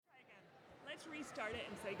let's restart it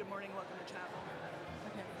and say good morning, welcome to chapel.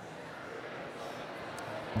 Okay.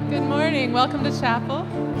 Good morning, welcome to chapel.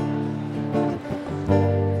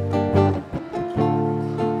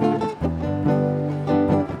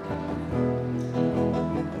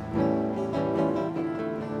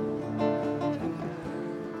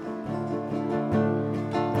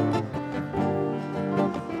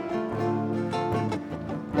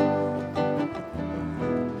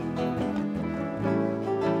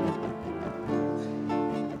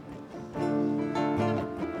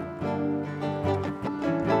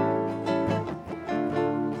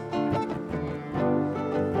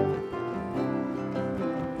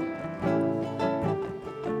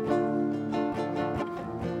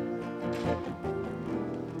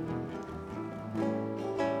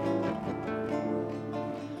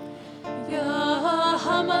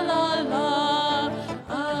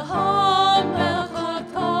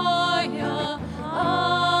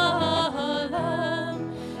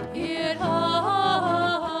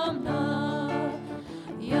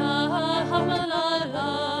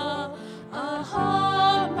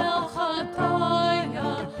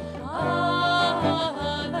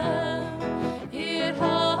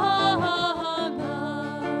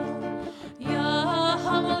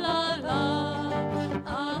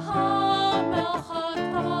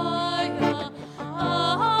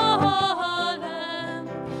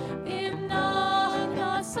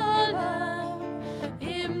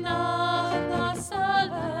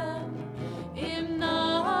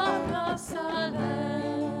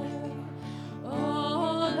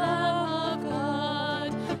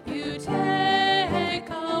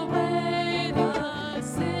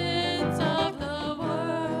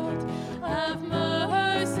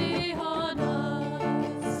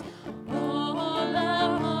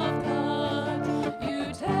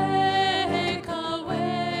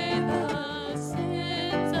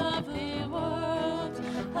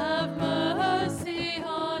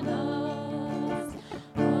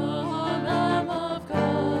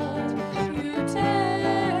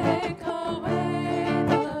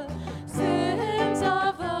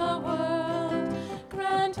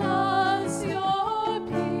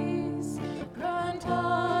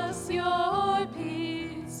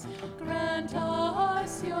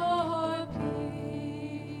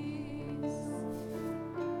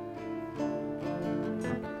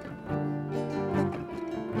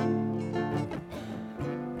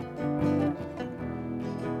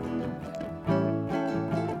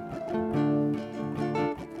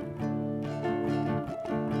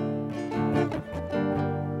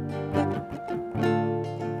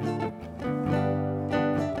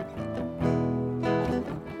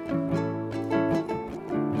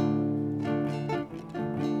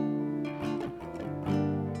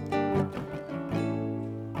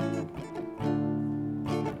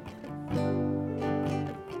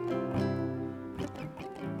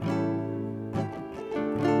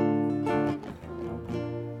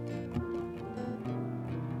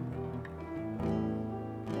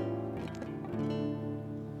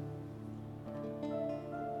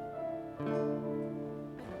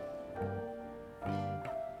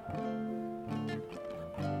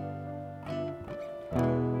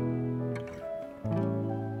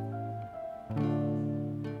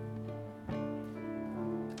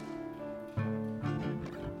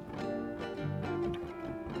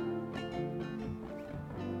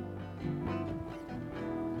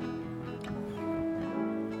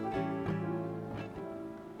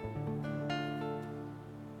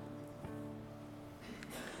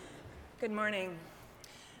 Good morning.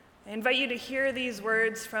 I invite you to hear these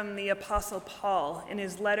words from the Apostle Paul in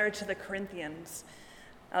his letter to the Corinthians.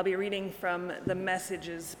 I'll be reading from the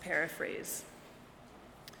Message's paraphrase.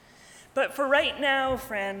 But for right now,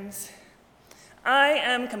 friends, I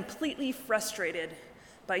am completely frustrated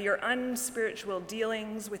by your unspiritual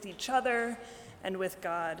dealings with each other and with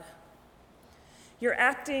God. You're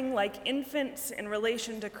acting like infants in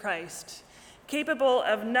relation to Christ, capable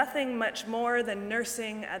of nothing much more than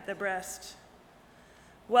nursing at the breast.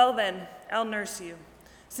 Well then, I'll nurse you,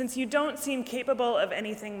 since you don't seem capable of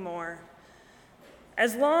anything more.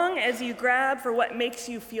 As long as you grab for what makes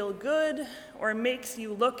you feel good or makes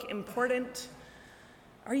you look important,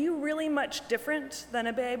 are you really much different than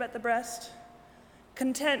a babe at the breast,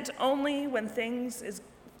 content only when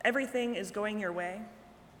everything is going your way?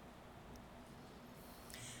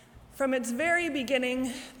 From its very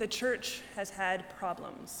beginning, the church has had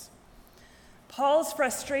problems. Paul's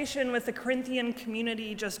frustration with the Corinthian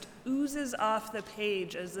community just oozes off the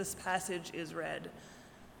page as this passage is read.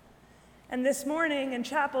 And this morning in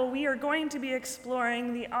chapel, we are going to be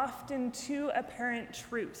exploring the often too apparent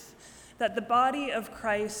truth that the body of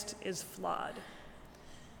Christ is flawed,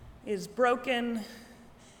 is broken,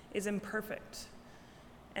 is imperfect,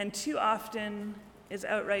 and too often is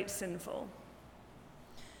outright sinful.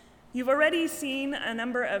 You've already seen a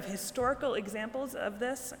number of historical examples of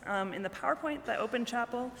this in the PowerPoint that opened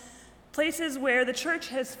chapel, places where the church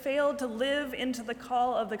has failed to live into the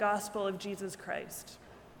call of the gospel of Jesus Christ,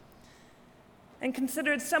 and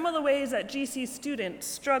considered some of the ways that GC students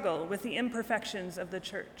struggle with the imperfections of the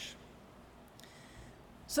church.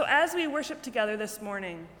 So as we worship together this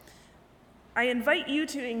morning, I invite you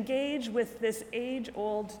to engage with this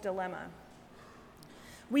age-old dilemma.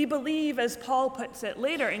 We believe, as Paul puts it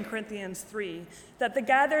later in Corinthians 3, that the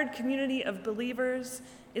gathered community of believers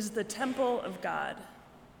is the temple of God,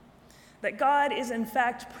 that God is in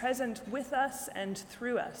fact present with us and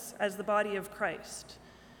through us as the body of Christ.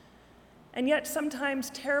 And yet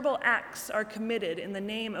sometimes terrible acts are committed in the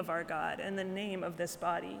name of our God and the name of this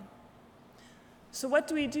body. So what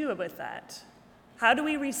do we do with that? How do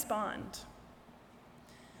we respond?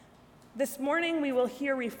 This morning we will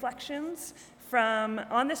hear reflections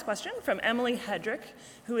on this question from Emily Hedrick,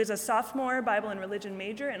 who is a sophomore Bible and religion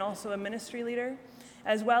major and also a ministry leader,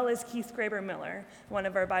 as well as Keith Graber Miller, one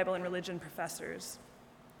of our Bible and religion professors.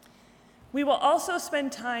 We will also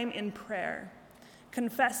spend time in prayer,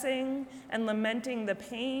 confessing and lamenting the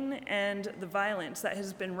pain and the violence that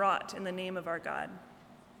has been wrought in the name of our God.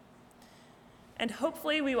 And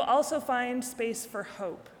hopefully we will also find space for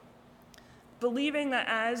hope, believing that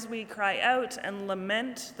as we cry out and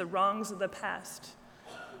lament the wrongs of the past,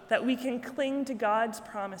 that we can cling to God's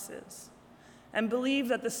promises and believe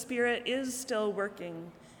that the Spirit is still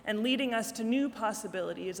working and leading us to new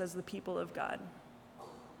possibilities as the people of God.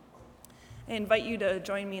 I invite you to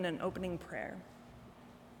join me in an opening prayer.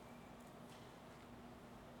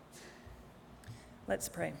 Let's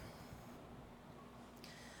pray.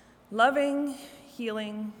 Loving,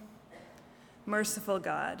 healing, merciful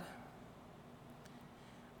God,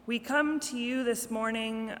 we come to you this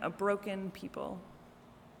morning a broken people.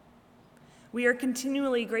 We are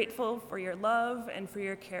continually grateful for your love and for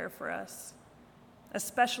your care for us,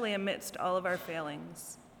 especially amidst all of our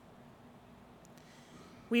failings.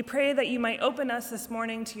 We pray that you might open us this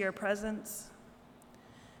morning to your presence.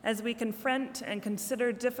 As we confront and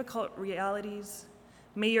consider difficult realities,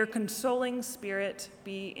 may your consoling spirit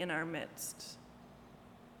be in our midst.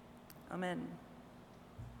 Amen.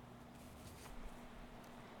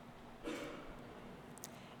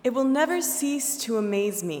 It will never cease to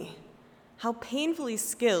amaze me how painfully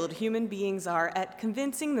skilled human beings are at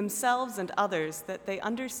convincing themselves and others that they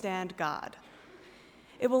understand God.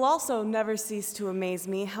 It will also never cease to amaze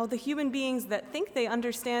me how the human beings that think they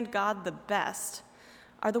understand God the best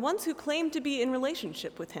are the ones who claim to be in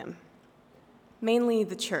relationship with him, mainly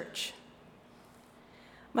the church.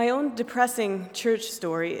 My own depressing church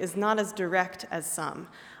story is not as direct as some.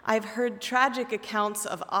 I've heard tragic accounts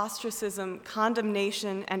of ostracism,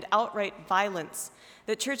 condemnation, and outright violence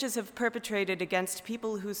that churches have perpetrated against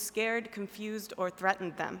people who scared, confused, or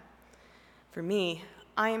threatened them. For me,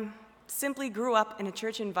 I simply grew up in a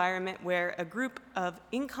church environment where a group of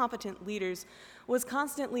incompetent leaders was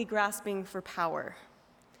constantly grasping for power.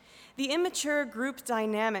 The immature group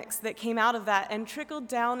dynamics that came out of that and trickled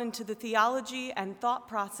down into the theology and thought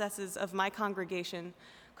processes of my congregation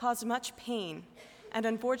caused much pain and,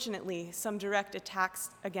 unfortunately, some direct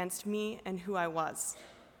attacks against me and who I was.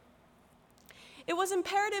 It was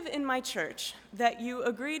imperative in my church that you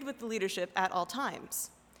agreed with the leadership at all times.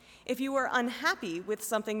 If you were unhappy with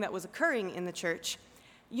something that was occurring in the church,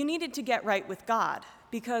 you needed to get right with God,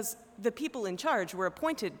 because the people in charge were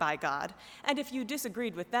appointed by God, and if you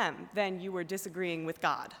disagreed with them, then you were disagreeing with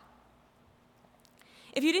God.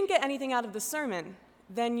 If you didn't get anything out of the sermon,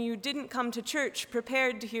 then you didn't come to church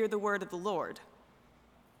prepared to hear the word of the Lord.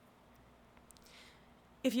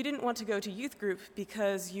 If you didn't want to go to youth group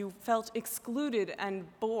because you felt excluded and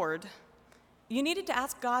bored, you needed to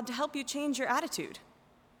ask God to help you change your attitude.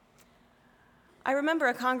 I remember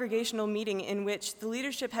a congregational meeting in which the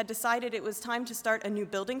leadership had decided it was time to start a new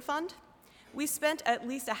building fund. We spent at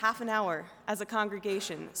least a half an hour as a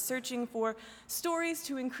congregation searching for stories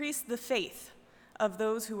to increase the faith of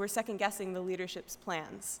those who were second-guessing the leadership's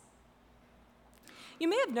plans. You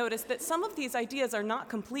may have noticed that some of these ideas are not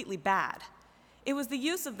completely bad. It was the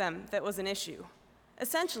use of them that was an issue.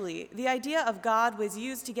 Essentially, the idea of God was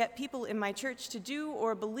used to get people in my church to do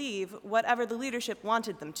or believe whatever the leadership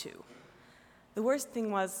wanted them to. The worst thing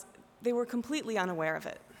was, they were completely unaware of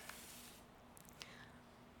it.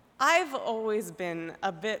 I've always been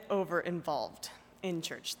a bit over-involved in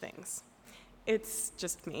church things. It's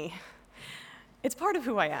just me. It's part of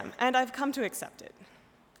who I am, and I've come to accept it.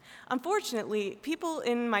 Unfortunately, people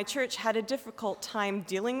in my church had a difficult time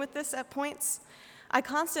dealing with this at points. I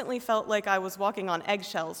constantly felt like I was walking on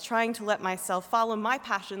eggshells, trying to let myself follow my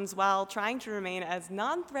passions while trying to remain as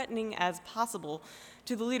non-threatening as possible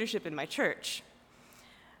to the leadership in my church.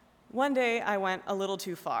 One day, I went a little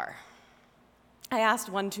too far. I asked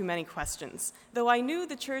one too many questions. Though I knew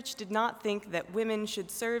the church did not think that women should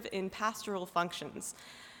serve in pastoral functions,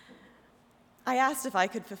 I asked if I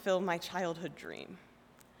could fulfill my childhood dream.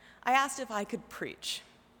 I asked if I could preach.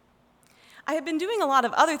 I had been doing a lot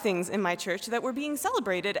of other things in my church that were being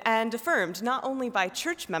celebrated and affirmed, not only by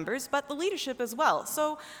church members, but the leadership as well,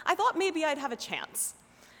 so I thought maybe I'd have a chance.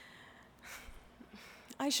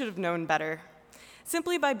 I should have known better.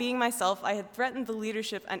 Simply by being myself, I had threatened the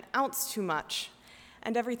leadership an ounce too much,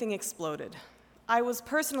 and everything exploded. I was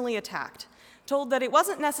personally attacked, told that it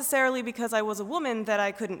wasn't necessarily because I was a woman that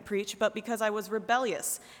I couldn't preach, but because I was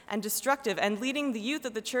rebellious and destructive and leading the youth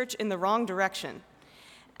of the church in the wrong direction.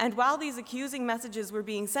 And while these accusing messages were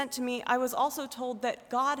being sent to me, I was also told that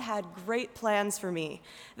God had great plans for me,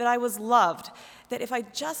 that I was loved, that if I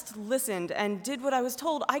just listened and did what I was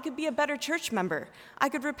told, I could be a better church member. I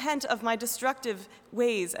could repent of my destructive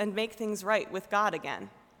ways and make things right with God again.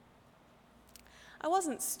 I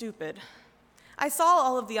wasn't stupid. I saw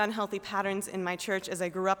all of the unhealthy patterns in my church as I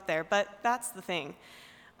grew up there, but that's the thing.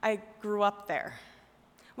 I grew up there.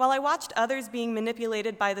 While I watched others being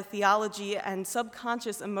manipulated by the theology and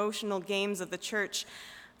subconscious emotional games of the church,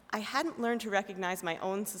 I hadn't learned to recognize my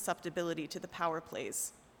own susceptibility to the power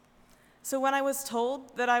plays. So when I was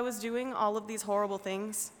told that I was doing all of these horrible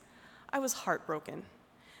things, I was heartbroken.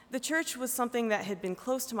 The church was something that had been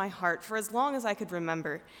close to my heart for as long as I could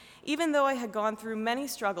remember. Even though I had gone through many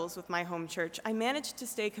struggles with my home church, I managed to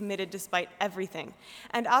stay committed despite everything,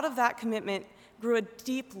 and out of that commitment grew a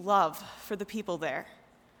deep love for the people there.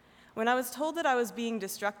 When I was told that I was being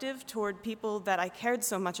destructive toward people that I cared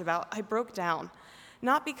so much about, I broke down,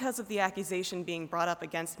 not because of the accusation being brought up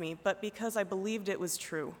against me, but because I believed it was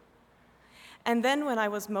true. And then when I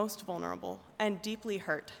was most vulnerable and deeply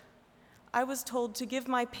hurt, I was told to give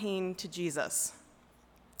my pain to Jesus.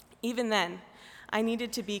 Even then, I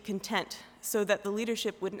needed to be content so that the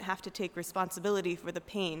leadership wouldn't have to take responsibility for the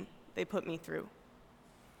pain they put me through.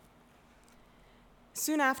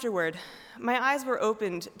 Soon afterward, my eyes were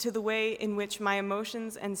opened to the way in which my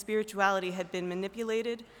emotions and spirituality had been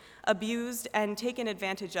manipulated, abused, and taken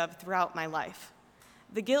advantage of throughout my life.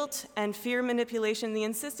 The guilt and fear manipulation, the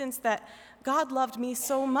insistence that God loved me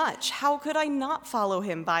so much, how could I not follow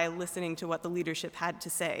him by listening to what the leadership had to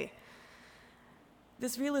say?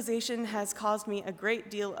 This realization has caused me a great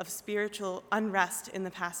deal of spiritual unrest in the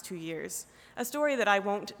past 2 years, a story that I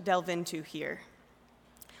won't delve into here.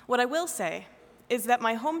 What I will say is that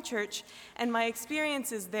my home church and my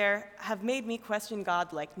experiences there have made me question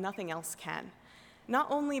God like nothing else can, not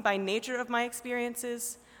only by nature of my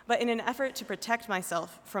experiences, but in an effort to protect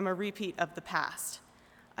myself from a repeat of the past.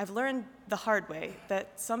 I've learned the hard way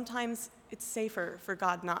that sometimes it's safer for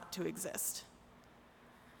God not to exist.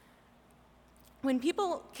 When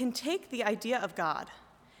people can take the idea of God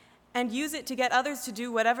and use it to get others to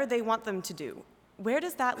do whatever they want them to do, where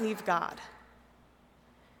does that leave God?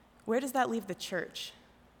 Where does that leave the church?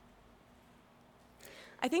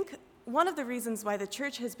 I think one of the reasons why the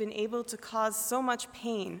church has been able to cause so much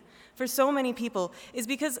pain for so many people is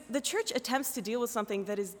because the church attempts to deal with something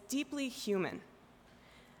that is deeply human.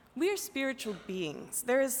 We are spiritual beings.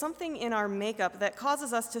 There is something in our makeup that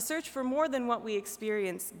causes us to search for more than what we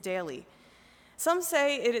experience daily. Some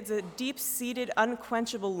say it is a deep-seated,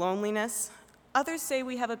 unquenchable loneliness. Others say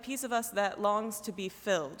we have a piece of us that longs to be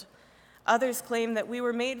filled. Others claim that we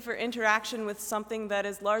were made for interaction with something that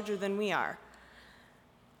is larger than we are.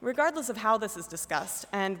 Regardless of how this is discussed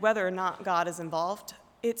and whether or not God is involved,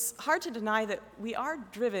 it's hard to deny that we are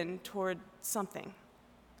driven toward something.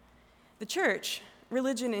 The church,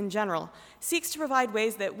 religion in general, seeks to provide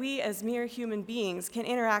ways that we as mere human beings can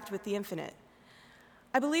interact with the infinite.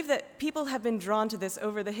 I believe that people have been drawn to this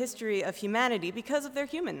over the history of humanity because of their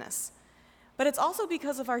humanness. But it's also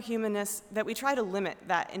because of our humanness that we try to limit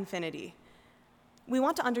that infinity. We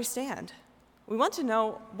want to understand. We want to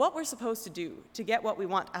know what we're supposed to do to get what we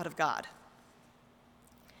want out of God.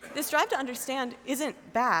 This drive to understand isn't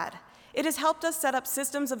bad. It has helped us set up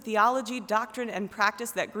systems of theology, doctrine, and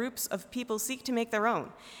practice that groups of people seek to make their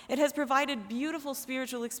own. It has provided beautiful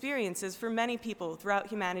spiritual experiences for many people throughout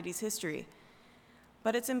humanity's history.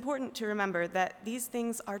 But it's important to remember that these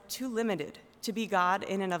things are too limited to be God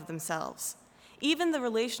in and of themselves. Even the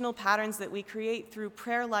relational patterns that we create through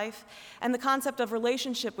prayer life and the concept of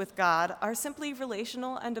relationship with God are simply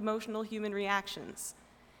relational and emotional human reactions.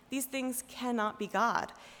 These things cannot be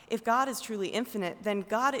God. If God is truly infinite, then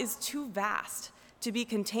God is too vast to be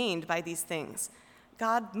contained by these things.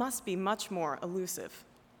 God must be much more elusive.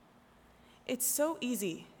 It's so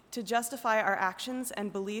easy to justify our actions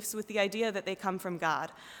and beliefs with the idea that they come from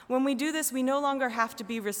God. When we do this, we no longer have to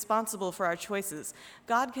be responsible for our choices.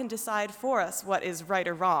 God can decide for us what is right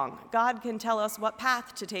or wrong. God can tell us what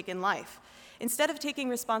path to take in life. Instead of taking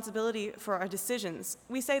responsibility for our decisions,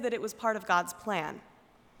 we say that it was part of God's plan.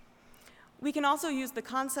 We can also use the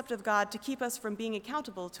concept of God to keep us from being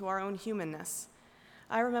accountable to our own humanness.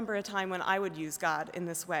 I remember a time when I would use God in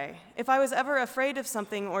this way. If I was ever afraid of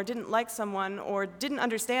something or didn't like someone or didn't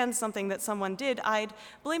understand something that someone did, I'd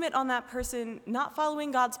blame it on that person not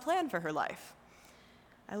following God's plan for her life.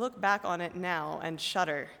 I look back on it now and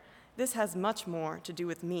shudder. This has much more to do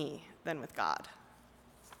with me than with God.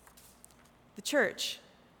 The church,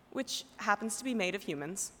 which happens to be made of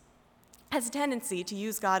humans, has a tendency to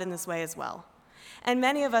use God in this way as well. And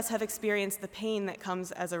many of us have experienced the pain that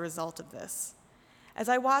comes as a result of this. As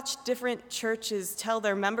I watch different churches tell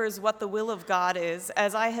their members what the will of God is,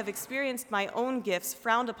 as I have experienced my own gifts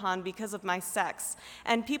frowned upon because of my sex,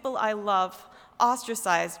 and people I love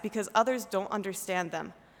ostracized because others don't understand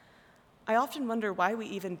them, I often wonder why we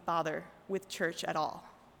even bother with church at all.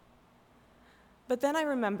 But then I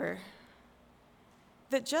remember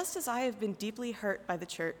that just as I have been deeply hurt by the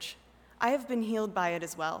church, I have been healed by it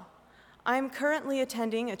as well. I am currently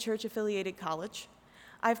attending a church-affiliated college.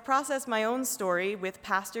 I've processed my own story with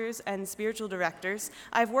pastors and spiritual directors.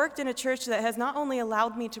 I've worked in a church that has not only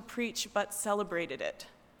allowed me to preach, but celebrated it.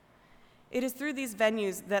 It is through these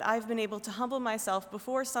venues that I've been able to humble myself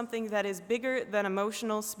before something that is bigger than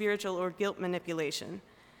emotional, spiritual, or guilt manipulation.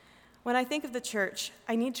 When I think of the church,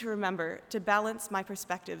 I need to remember to balance my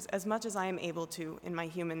perspectives as much as I am able to in my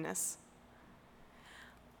humanness.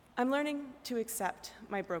 I'm learning to accept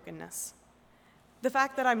my brokenness. The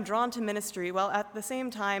fact that I'm drawn to ministry, while at the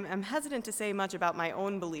same time I'm hesitant to say much about my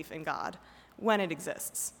own belief in God when it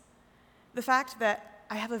exists. The fact that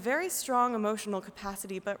I have a very strong emotional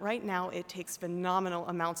capacity, but right now it takes phenomenal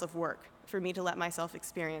amounts of work for me to let myself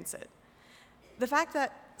experience it. The fact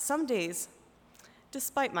that some days,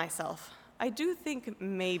 despite myself, I do think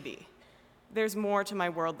maybe there's more to my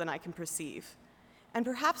world than I can perceive. And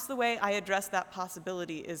perhaps the way I address that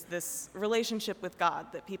possibility is this relationship with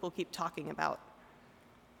God that people keep talking about.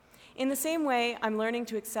 In the same way, I'm learning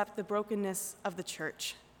to accept the brokenness of the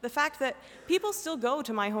church. The fact that people still go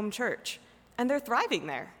to my home church, and they're thriving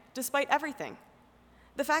there, despite everything.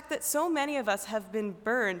 The fact that so many of us have been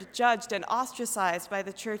burned, judged, and ostracized by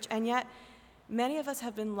the church, and yet many of us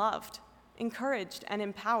have been loved, encouraged, and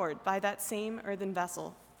empowered by that same earthen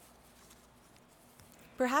vessel.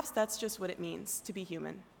 Perhaps that's just what it means to be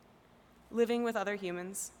human, living with other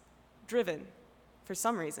humans, driven, for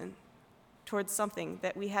some reason, towards something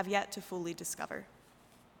that we have yet to fully discover.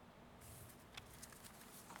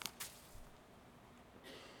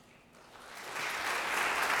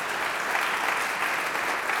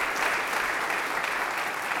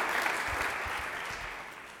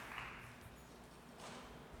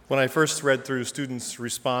 When I first read through students'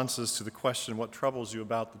 responses to the question, what troubles you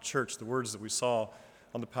about the church, the words that we saw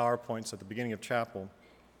on the PowerPoints at the beginning of chapel,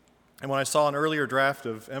 and when I saw an earlier draft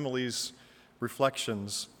of Emily's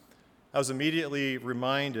reflections, I was immediately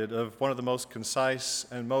reminded of one of the most concise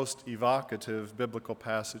and most evocative biblical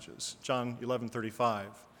passages, John 11:35.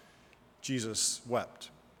 Jesus wept.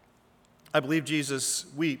 I believe Jesus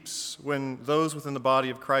weeps when those within the body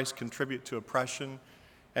of Christ contribute to oppression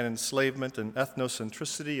and enslavement and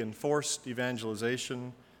ethnocentricity and forced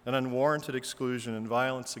evangelization and unwarranted exclusion and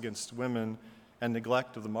violence against women and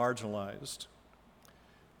neglect of the marginalized.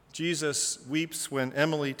 Jesus weeps when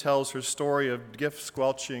Emily tells her story of gift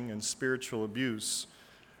squelching and spiritual abuse,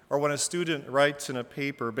 or when a student writes in a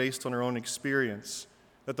paper based on her own experience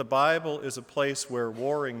that the Bible is a place where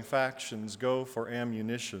warring factions go for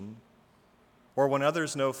ammunition, or when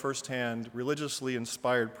others know firsthand religiously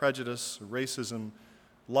inspired prejudice, racism,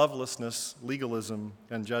 lovelessness, legalism,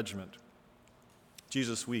 and judgment.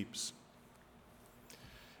 Jesus weeps.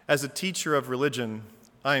 As a teacher of religion,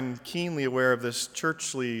 I'm keenly aware of this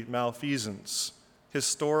churchly malfeasance,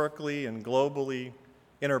 historically and globally,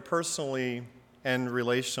 interpersonally and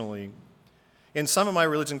relationally. In some of my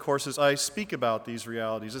religion courses, I speak about these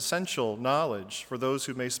realities, essential knowledge for those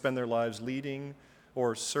who may spend their lives leading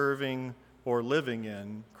or serving or living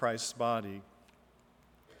in Christ's body.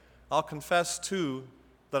 I'll confess, too,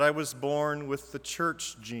 that I was born with the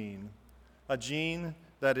church gene, a gene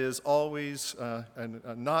that is always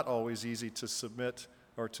not always easy to submit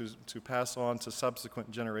or to pass on to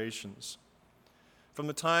subsequent generations. From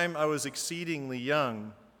the time I was exceedingly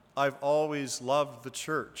young, I've always loved the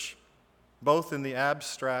church, both in the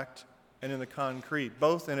abstract and in the concrete,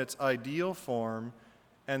 both in its ideal form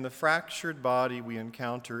and the fractured body we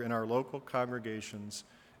encounter in our local congregations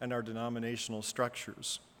and our denominational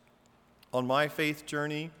structures. On my faith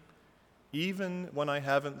journey, even when I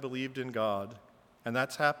haven't believed in God, and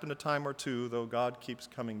that's happened a time or two, though God keeps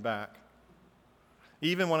coming back,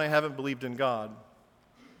 even when I haven't believed in God,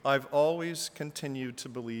 I've always continued to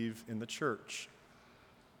believe in the church.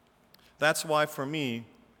 That's why, for me,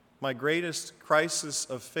 my greatest crisis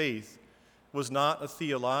of faith was not a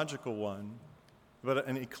theological one, but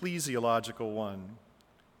an ecclesiological one,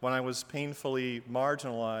 when I was painfully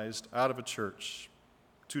marginalized out of a church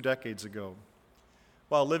 2 decades ago.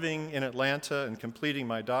 While living in Atlanta and completing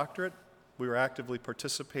my doctorate, we were actively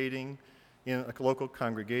participating in a local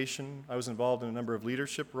congregation. I was involved in a number of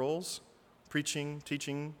leadership roles, preaching,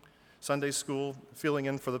 teaching, Sunday school, filling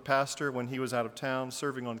in for the pastor when he was out of town,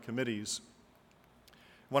 serving on committees.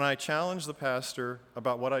 When I challenged the pastor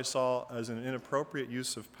about what I saw as an inappropriate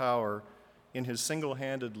use of power in his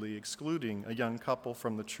single-handedly excluding a young couple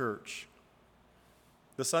from the church,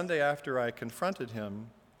 the Sunday after I confronted him,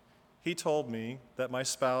 he told me that my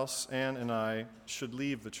spouse, Ann, and I should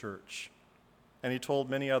leave the church. And he told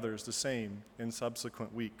many others the same in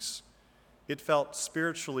subsequent weeks. It felt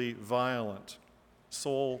spiritually violent,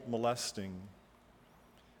 soul molesting.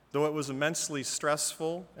 Though it was immensely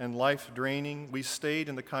stressful and life-draining, we stayed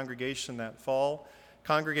in the congregation that fall.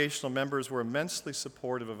 Congregational members were immensely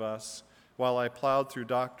supportive of us while I plowed through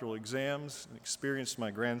doctoral exams and experienced my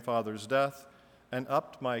grandfather's death and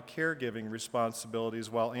upped my caregiving responsibilities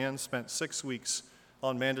while Ann spent 6 weeks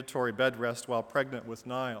on mandatory bed rest while pregnant with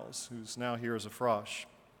Niles, who's now here as a frosh.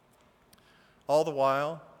 All the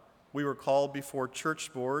while, we were called before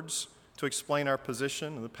church boards to explain our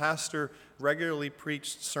position, and the pastor regularly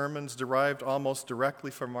preached sermons derived almost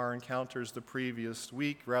directly from our encounters the previous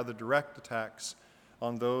week, rather direct attacks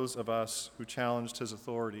on those of us who challenged his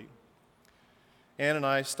authority. Ann and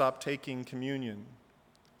I stopped taking communion,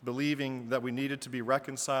 believing that we needed to be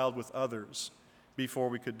reconciled with others before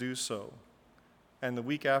we could do so. And the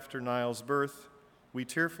week after Niles' birth, we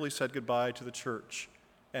tearfully said goodbye to the church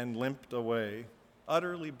and limped away,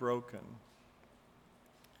 utterly broken.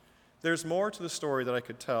 There's more to the story that I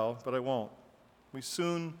could tell, but I won't. We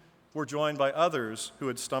soon were joined by others who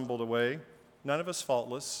had stumbled away, none of us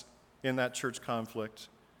faultless, in that church conflict.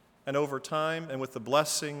 And over time, and with the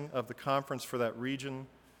blessing of the conference for that region,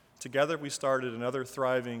 together we started another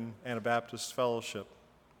thriving Anabaptist fellowship.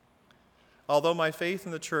 Although my faith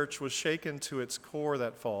in the church was shaken to its core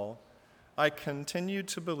that fall, I continued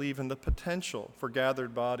to believe in the potential for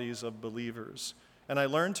gathered bodies of believers. And I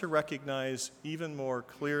learned to recognize even more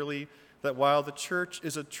clearly that while the church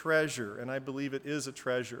is a treasure, and I believe it is a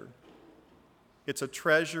treasure, it's a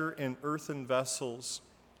treasure in earthen vessels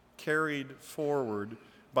carried forward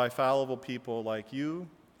by fallible people like you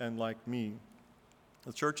and like me.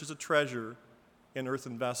 The church is a treasure in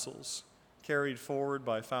earthen vessels, carried forward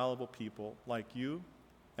by fallible people like you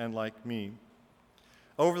and like me.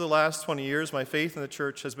 Over the last 20 years, my faith in the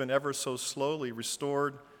church has been ever so slowly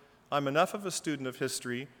restored. I'm enough of a student of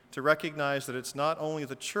history to recognize that it's not only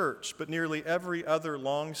the church, but nearly every other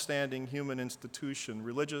long-standing human institution,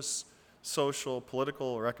 religious, social, political,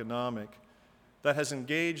 or economic, that has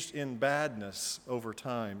engaged in badness over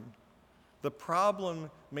time. The problem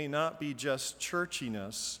may not be just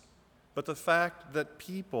churchiness, but the fact that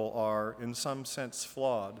people are, in some sense,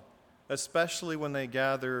 flawed, especially when they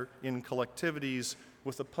gather in collectivities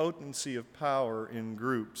with the potency of power in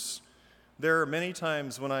groups. There are many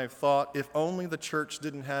times when I've thought, if only the church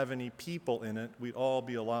didn't have any people in it, we'd all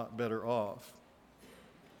be a lot better off.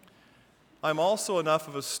 I'm also enough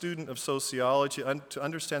of a student of sociology to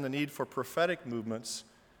understand the need for prophetic movements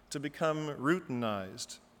to become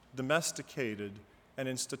routinized, domesticated, and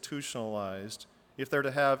institutionalized if they're to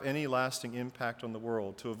have any lasting impact on the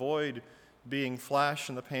world, to avoid being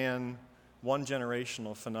flash-in-the-pan,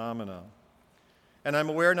 one-generational phenomena. And I'm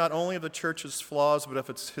aware not only of the church's flaws, but of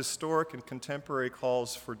its historic and contemporary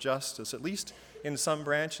calls for justice, at least in some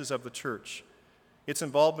branches of the church. Its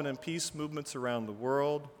involvement in peace movements around the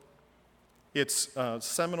world, its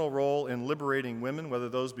seminal role in liberating women, whether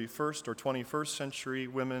those be 1st or 21st century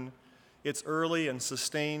women, its early and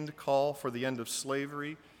sustained call for the end of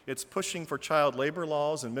slavery, its pushing for child labor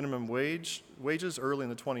laws and minimum wages early in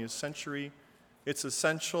the 20th century, its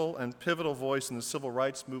essential and pivotal voice in the civil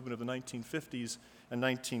rights movement of the 1950s and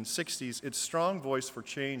 1960s, its strong voice for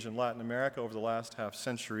change in Latin America over the last half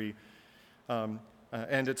century,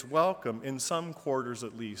 and its welcome, in some quarters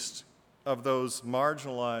at least, of those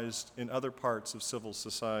marginalized in other parts of civil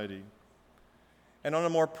society. And on a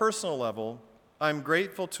more personal level, I'm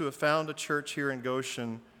grateful to have found a church here in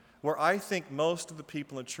Goshen where I think most of the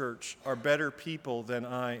people in the church are better people than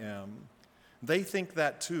I am. They think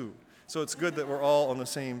that too, so it's good that we're all on the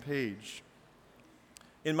same page.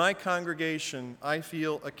 In my congregation, I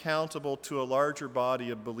feel accountable to a larger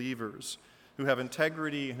body of believers who have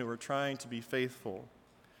integrity and who are trying to be faithful.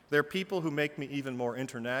 They're people who make me even more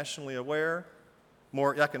internationally aware,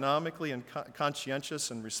 more economically and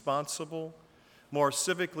conscientious and responsible, more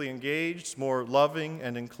civically engaged, more loving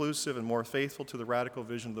and inclusive, and more faithful to the radical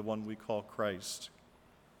vision of the one we call Christ.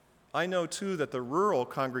 I know, too, that the rural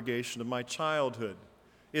congregation of my childhood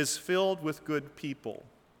is filled with good people.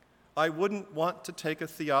 I wouldn't want to take a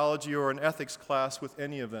theology or an ethics class with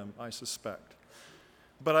any of them, I suspect.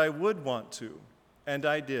 But I would want to, and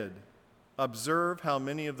I did, observe how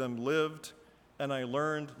many of them lived, and I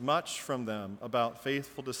learned much from them about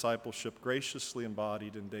faithful discipleship graciously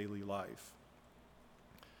embodied in daily life.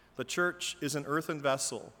 The church is an earthen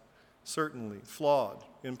vessel, certainly, flawed,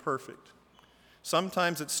 imperfect.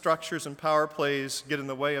 Sometimes its structures and power plays get in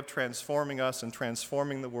the way of transforming us and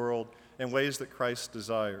transforming the world in ways that Christ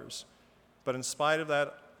desires. But in spite of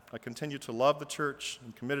that, I continue to love the church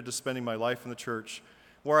and committed to spending my life in the church,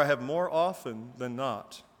 where I have more often than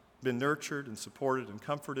not been nurtured and supported and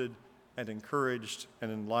comforted and encouraged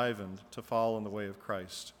and enlivened to follow in the way of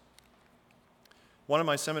Christ. One of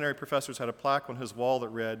my seminary professors had a plaque on his wall that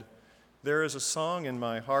read, "There is a song in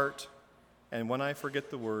my heart, and when I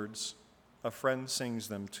forget the words, a friend sings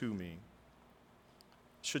them to me."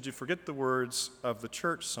 Should you forget the words of the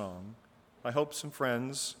church song, I hope some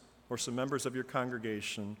friends or some members of your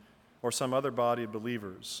congregation or some other body of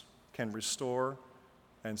believers can restore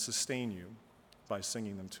and sustain you by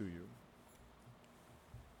singing them to you.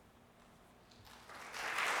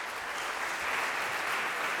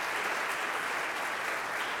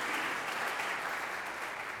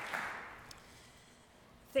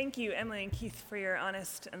 Thank you, Emily and Keith, for your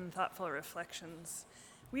honest and thoughtful reflections.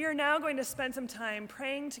 We are now going to spend some time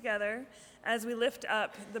praying together as we lift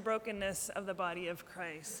up the brokenness of the body of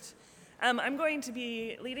Christ. I'm going to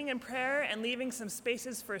be leading in prayer and leaving some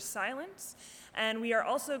spaces for silence. And we are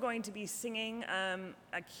also going to be singing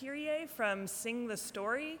a Kyrie from Sing the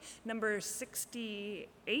Story, number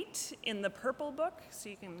 68 in the Purple Book, so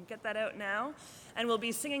you can get that out now. And we'll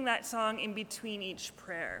be singing that song in between each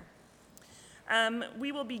prayer.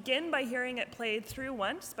 We will begin by hearing it played through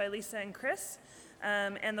once by Lisa and Chris,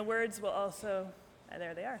 and the words will also,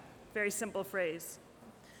 there they are, very simple phrase.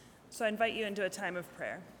 So I invite you into a time of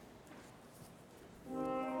prayer.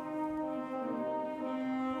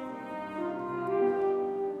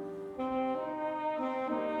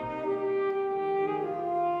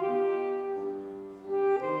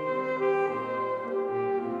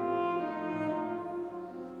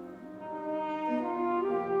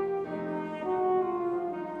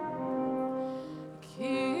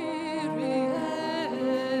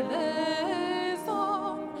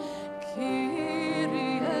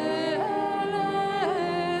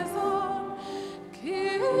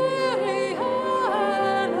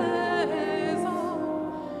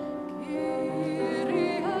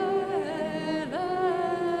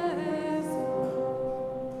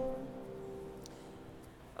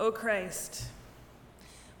 O Christ,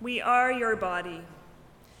 we are your body,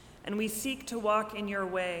 and we seek to walk in your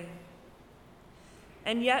way.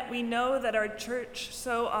 And yet we know that our church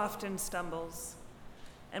so often stumbles,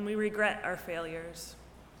 and we regret our failures.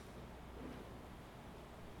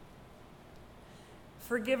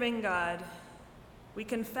 Forgiving God, we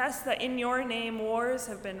confess that in your name wars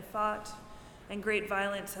have been fought and great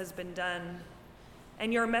violence has been done,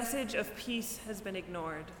 and your message of peace has been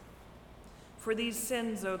ignored. For these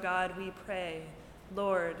sins, O God, we pray,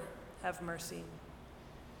 Lord, have mercy.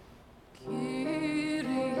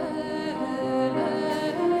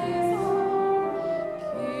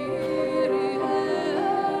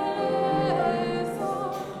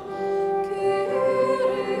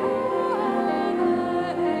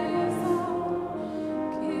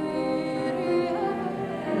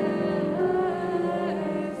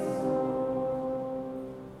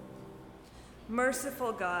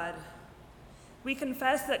 Merciful God, we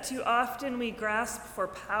confess that too often we grasp for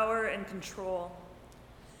power and control.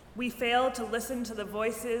 We fail to listen to the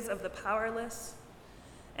voices of the powerless,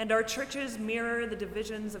 and our churches mirror the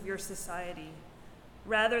divisions of your society,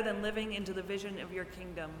 rather than living into the vision of your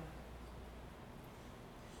kingdom.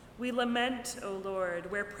 We lament, O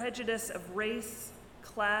Lord, where prejudice of race,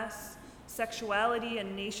 class, sexuality,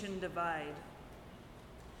 and nation divide.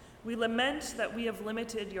 We lament that we have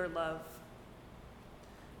limited your love,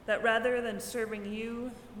 that rather than serving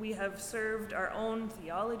you, we have served our own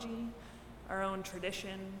theology, our own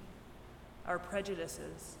tradition, our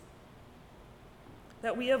prejudices.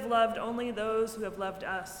 That we have loved only those who have loved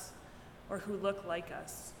us or who look like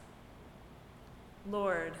us.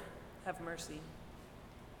 Lord, have mercy.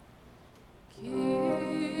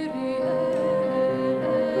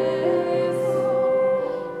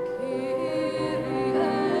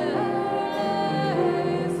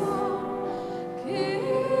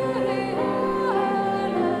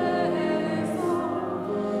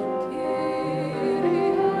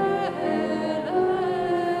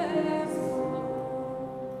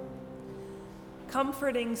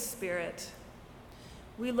 Comforting Spirit,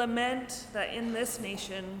 we lament that in this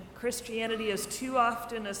nation, Christianity is too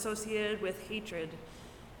often associated with hatred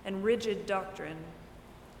and rigid doctrine,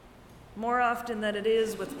 more often than it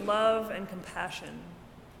is with love and compassion.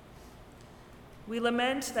 We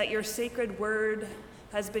lament that your sacred word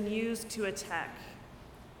has been used to attack,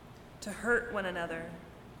 to hurt one another,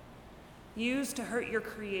 used to hurt your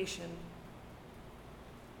creation.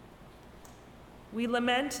 We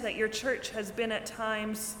lament that your church has been at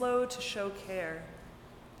times slow to show care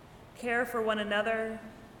for one another,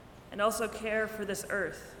 and also care for this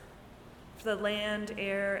earth, for the land,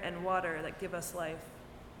 air, and water that give us life.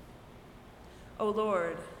 O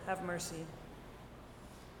Lord, have mercy.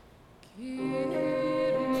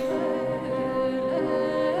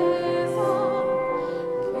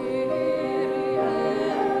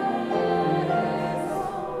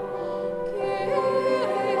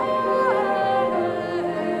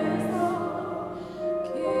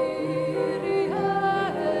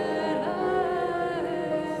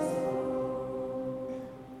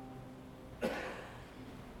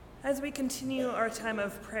 As we continue our time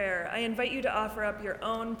of prayer, I invite you to offer up your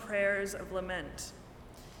own prayers of lament.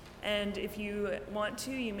 And if you want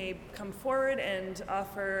to, you may come forward and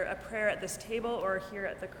offer a prayer at this table or here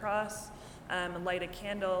at the cross, light a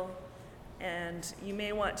candle. And you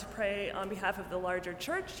may want to pray on behalf of the larger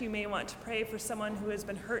church. You may want to pray for someone who has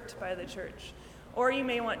been hurt by the church. Or you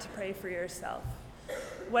may want to pray for yourself.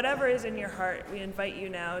 Whatever is in your heart, we invite you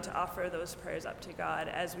now to offer those prayers up to God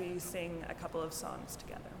as we sing a couple of songs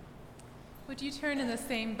together. Would you turn in the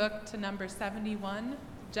same book to number 71,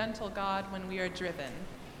 Gentle God When We Are Driven?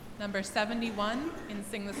 Number 71 in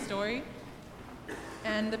Sing the Story.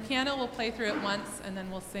 And the piano will play through it once, and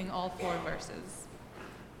then we'll sing all 4 verses.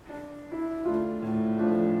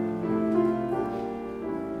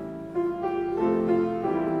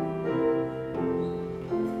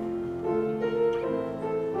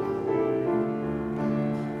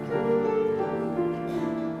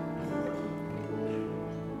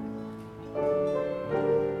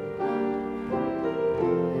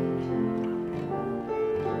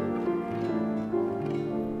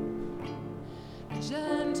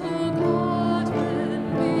 Gentle God,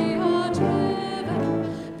 when we are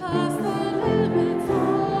driven past the limits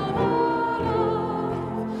of our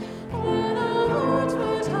love, when our hearts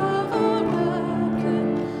would have a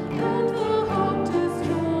weapon and the hope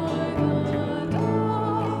destroy the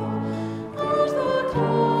dove, at the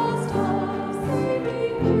cost of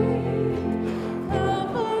saving me,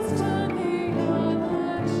 help us turn the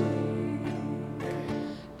other cheek.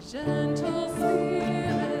 Gentle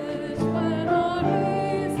Spirit, when our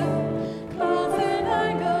reason clouds in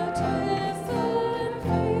anger twist and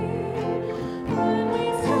flee, when we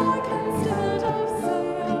strike instead of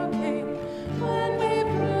say our King, when we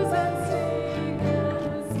bruise and sting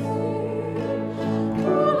and sleep,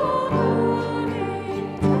 pull our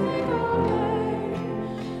burning, take our way,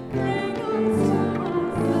 bring us to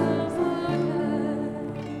ourselves again.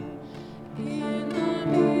 In the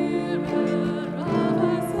mirror of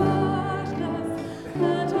our sadness,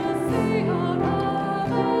 let us see our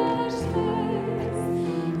ravished face.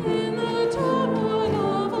 In the turmoil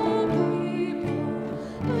of our people,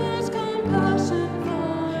 let compassion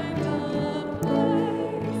find a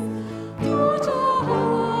place. Put our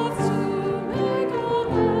hearts to make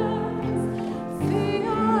amends, see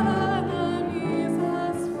our enemies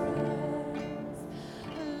as friends.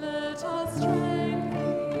 Let our strength be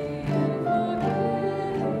in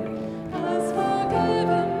forgetting, as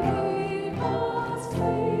forgiven we must be.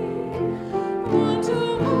 Want to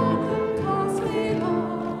walk the costly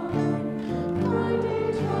line,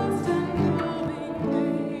 finding trust and growing,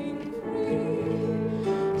 being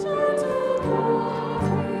free. Gentle God,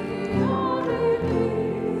 we are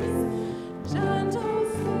released. Gentle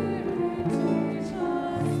Spirit, teach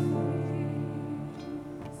us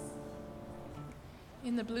peace.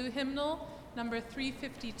 In the blue hymnal, number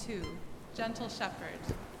 352, Gentle Shepherd.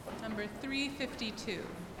 Number 352.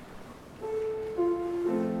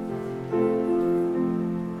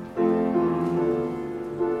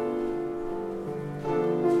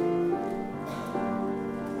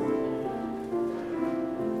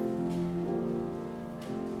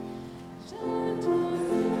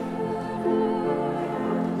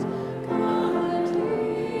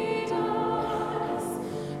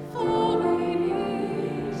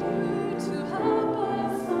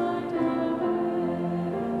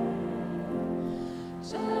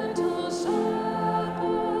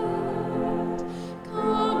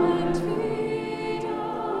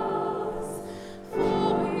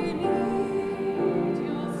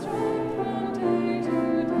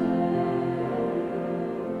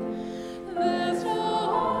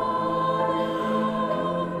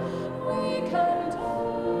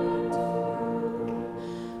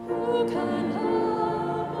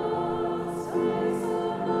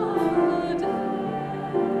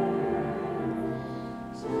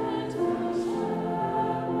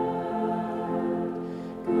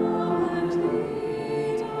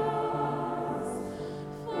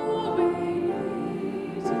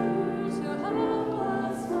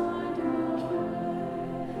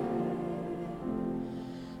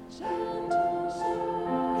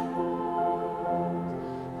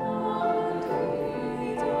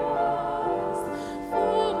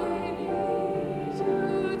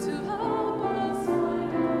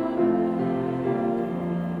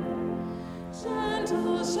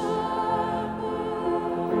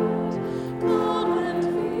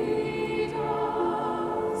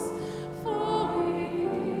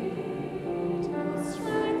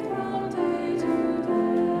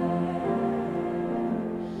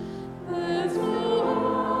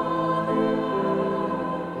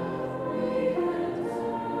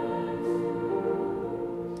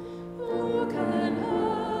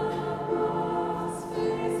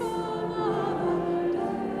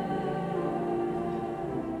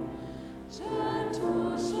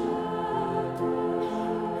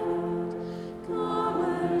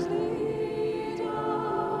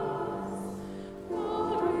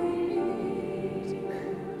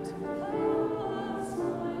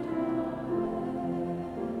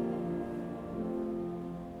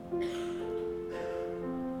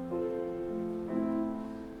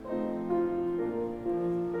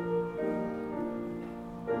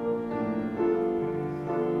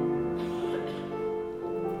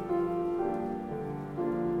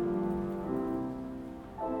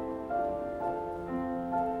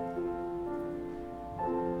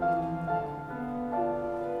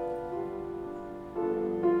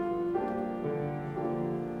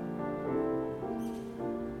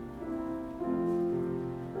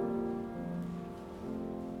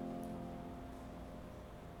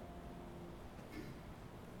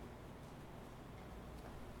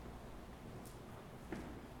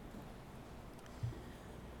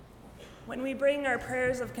 When we bring our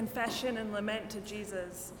prayers of confession and lament to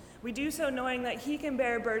Jesus, we do so knowing that he can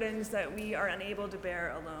bear burdens that we are unable to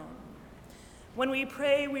bear alone. When we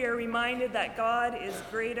pray, we are reminded that God is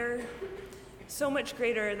greater, so much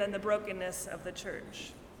greater than the brokenness of the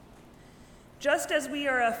church. Just as we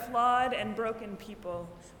are a flawed and broken people,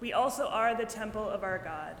 we also are the temple of our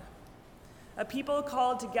God, a people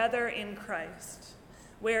called together in Christ,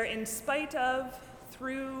 where in spite of,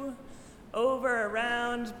 through, over,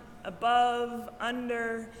 around, above,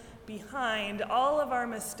 under, behind all of our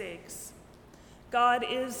mistakes, God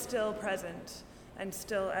is still present and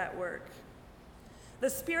still at work. The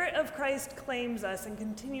Spirit of Christ claims us and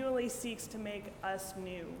continually seeks to make us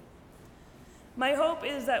new. My hope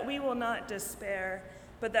is that we will not despair,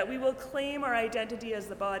 but that we will claim our identity as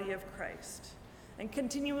the body of Christ and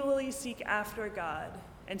continually seek after God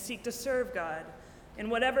and seek to serve God in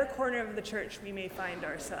whatever corner of the church we may find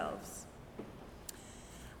ourselves.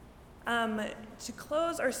 To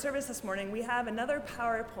close our service this morning, we have another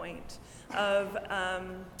PowerPoint of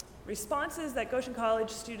responses that Goshen College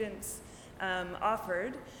students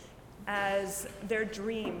offered as their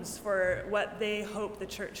dreams for what they hope the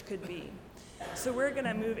church could be. So we're going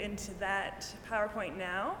to move into that PowerPoint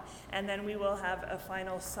now, and then we will have a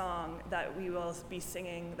final song that we will be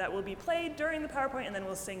singing that will be played during the PowerPoint, and then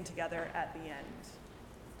we'll sing together at the end.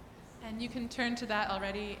 And you can turn to that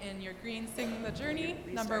already in your green Sing the Journey,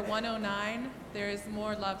 number 109, There is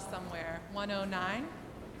More Love Somewhere, 109.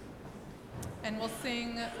 And we'll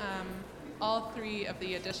sing all three of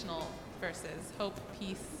the additional verses, hope,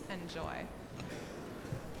 peace, and joy.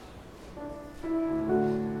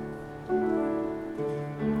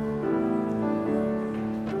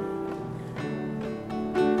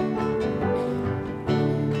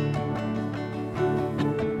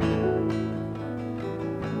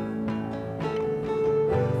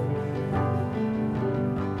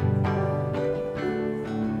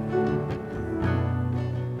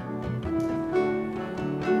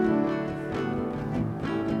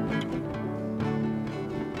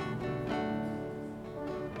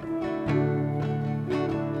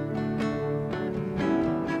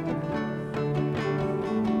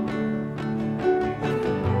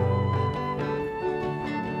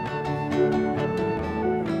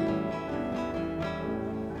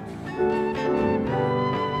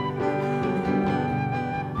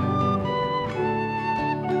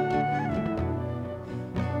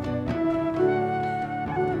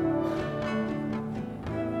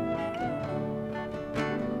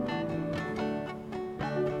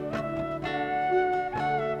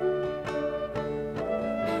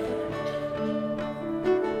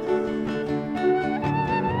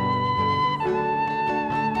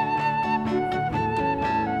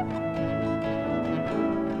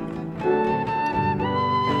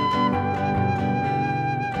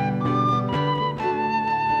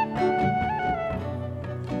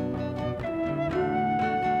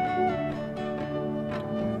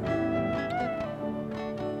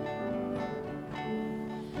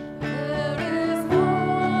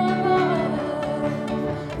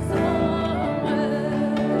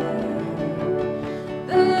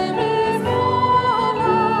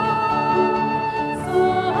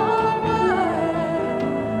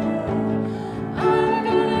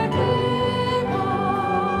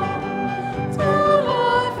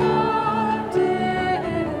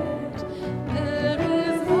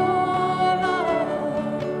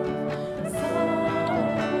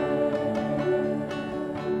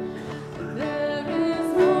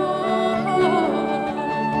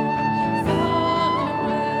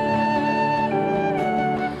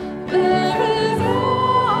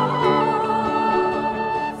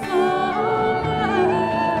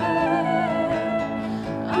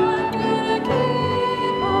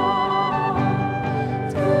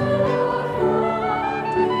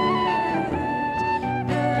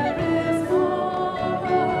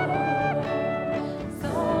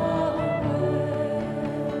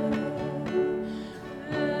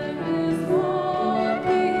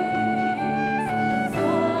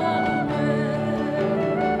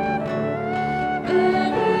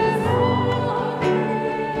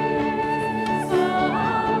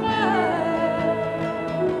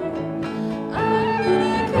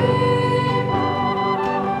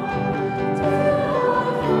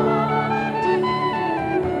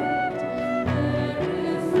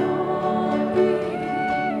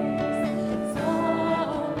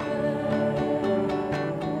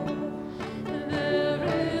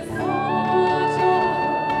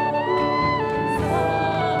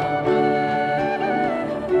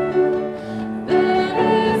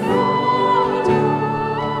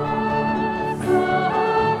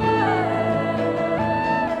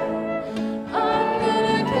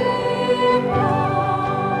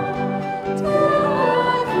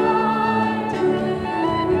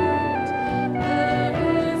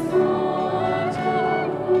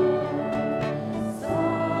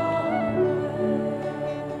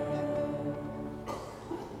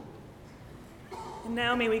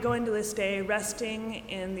 Now may we go into this day resting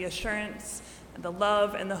in the assurance, the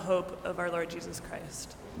love, and the hope of our Lord Jesus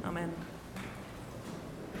Christ. Amen.